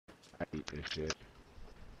This shit.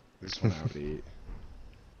 This one I would eat.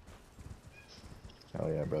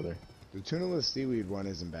 Hell yeah, brother. The tuna with seaweed one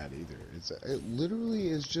isn't bad either. It literally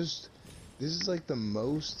is just. This is like the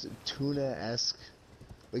most tuna-esque.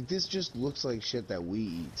 Like this just looks like shit that we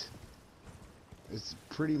eat. It's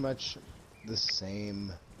pretty much the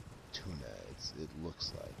same tuna. It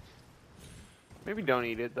looks like. Maybe don't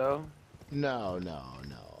eat it though. No,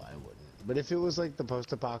 I wouldn't. But if it was like the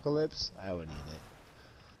post-apocalypse, I would eat it.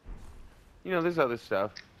 You know, there's other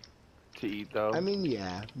stuff to eat though. I mean,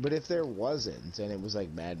 yeah, but if there wasn't, and it was like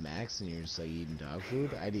Mad Max, and you're just like eating dog food,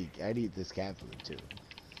 I'd eat this cat food too.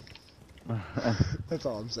 That's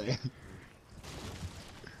all I'm saying.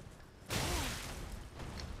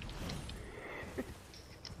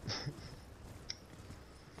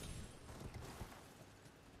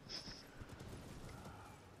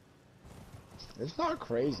 It's not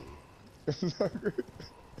crazy. It's not crazy.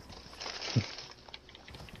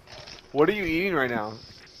 What are you eating right now?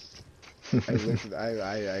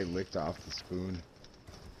 I licked off the spoon.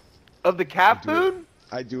 Of the cat food?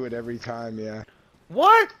 I do it every time, yeah.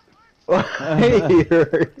 What?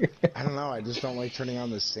 I don't know, I just don't like turning on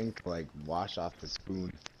the sink to like wash off the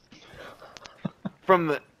spoon.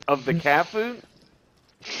 Of the cat food?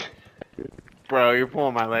 Bro, you're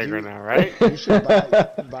pulling my leg right now, right? You should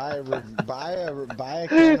buy a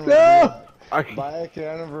can of buy a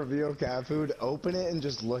can of Reveal cat food, open it, and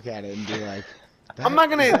just look at it and be like, I'm not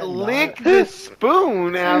gonna lick this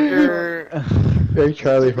spoon after. Hey,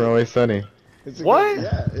 Charlie from Always Sunny. What?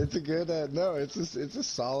 Yeah, it's a good. No, it's a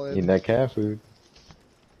solid. Eating that cat food.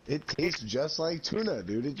 It tastes just like tuna,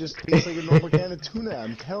 dude. It just tastes like a normal can of tuna.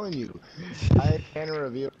 I'm telling you. Buy a can of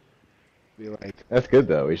Reveal. Be like. That's good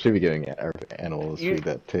though. We should be giving our animals food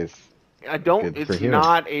that tastes. I don't. Good for It's humans.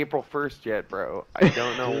 not April 1st yet, bro. I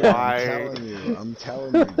don't know Dude, why. I'm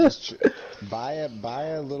telling you. Just buy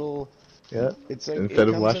a little. Yeah. It's like, Instead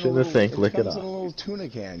of washing the sink, lick it comes in off. a little tuna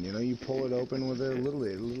can, you know. You pull it open with a little,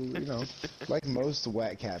 you know, like most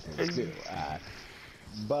wet cat foods do.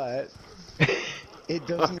 But it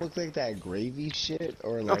doesn't look like that gravy shit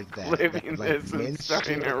or like that like this and mince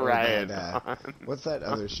starting shit a or riot. that, what's that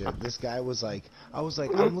other shit? This guy was like, I was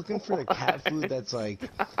like, I'm looking for the cat food that's like.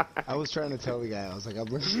 I was trying to tell the guy, I was like, I'm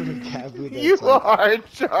looking for the cat food that's You like. are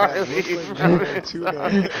That Charlie. looks like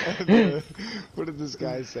tuna. And, what did this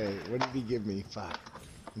guy say? What did he give me? Fuck.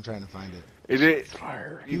 I'm trying to find it. Is it?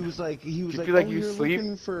 He was like, Do you like, feel like oh, you you're sleep?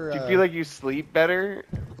 looking for, Do you feel like you sleep better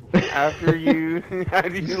after you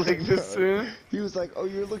after you lick the spoon? He was like, oh,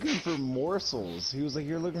 you're looking for morsels. He was like,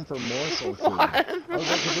 you're looking for morsel food. What? I was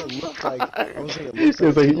like, 'cause it looked like, I was like, it looks He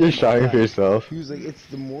was like, you're shying for yourself. He was like, it's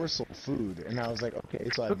the morsel food, and I was like, okay,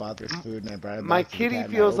 so I bought this food and I brought it back My to the kitty cat,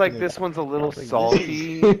 and I feels like opened it this up. one's a little I was like,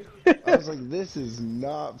 salty. I was like, this is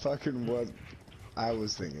not fucking what I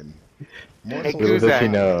was thinking. Hey, Little does he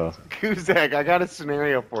Kuzak. know. Kuzak, I got a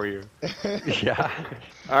scenario for you. Yeah.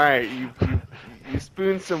 All right, you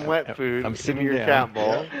spoon some wet food I'm into sitting your down. cat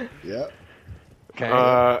bowl. Yep.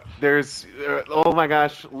 Okay. There's oh my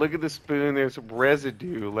gosh, look at the spoon. There's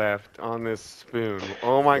residue left on this spoon.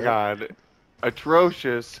 Oh my god,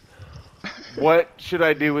 atrocious. What should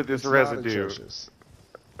I do with this It's not residue? atrocious.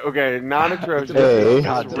 Okay, not atrocious. Hey. It's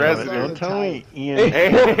God damn it. residue. Don't tell me, Ian.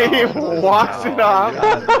 Hey, wash it off.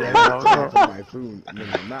 God damn it. My food in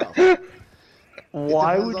my mouth.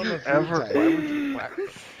 Why depends would on you the food ever? type. Why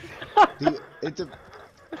would you? It's a.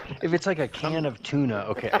 If it's like a can of tuna,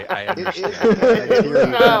 okay, I It is. understand.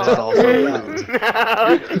 That is also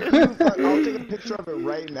I'll take a picture of it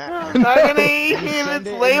right now. I'm not gonna eat it. Send It's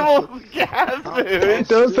it in labeled cat food.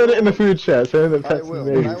 Don't send it in the food chat. Send it in the I pets will,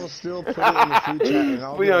 and but I will babies. still put it in the food chat, and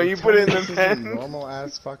I'll Well, be you know, like, you put it in "Tell the me this is pen." normal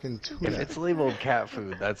ass fucking tuna. If it's labeled cat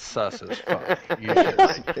food, that's sus as fuck. You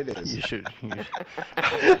It is. should.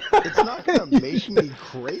 It's not gonna make me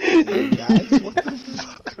crazy, guys. What the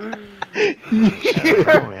fuck?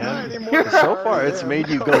 Oh, man. Not anymore than I So far, already it's am. made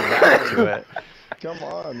you go back to it. Come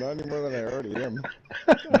on, not any more than I already am.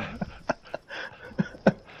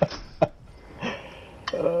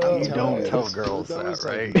 You don't tell it's girls food that that, was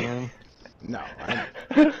like- right? Ian? No, I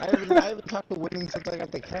haven't talked to Winning since I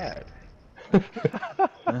got the cat.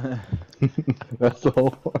 That's the whole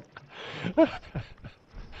point. I'm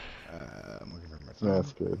looking for my phone.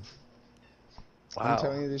 That's good. I'm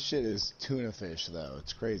telling Wow. you, this shit is tuna fish, though.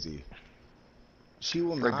 It's crazy. She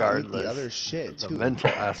will not eat Regardless, the other shit, the too. mental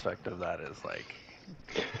aspect of that is like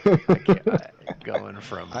I can't, going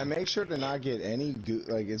from. I make sure to not get any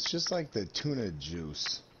like it's just like the tuna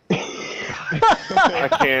juice. I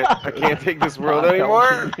can't take this world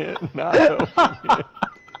anymore. Not helping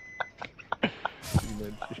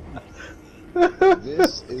it.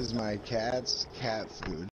 This is my cat's cat food.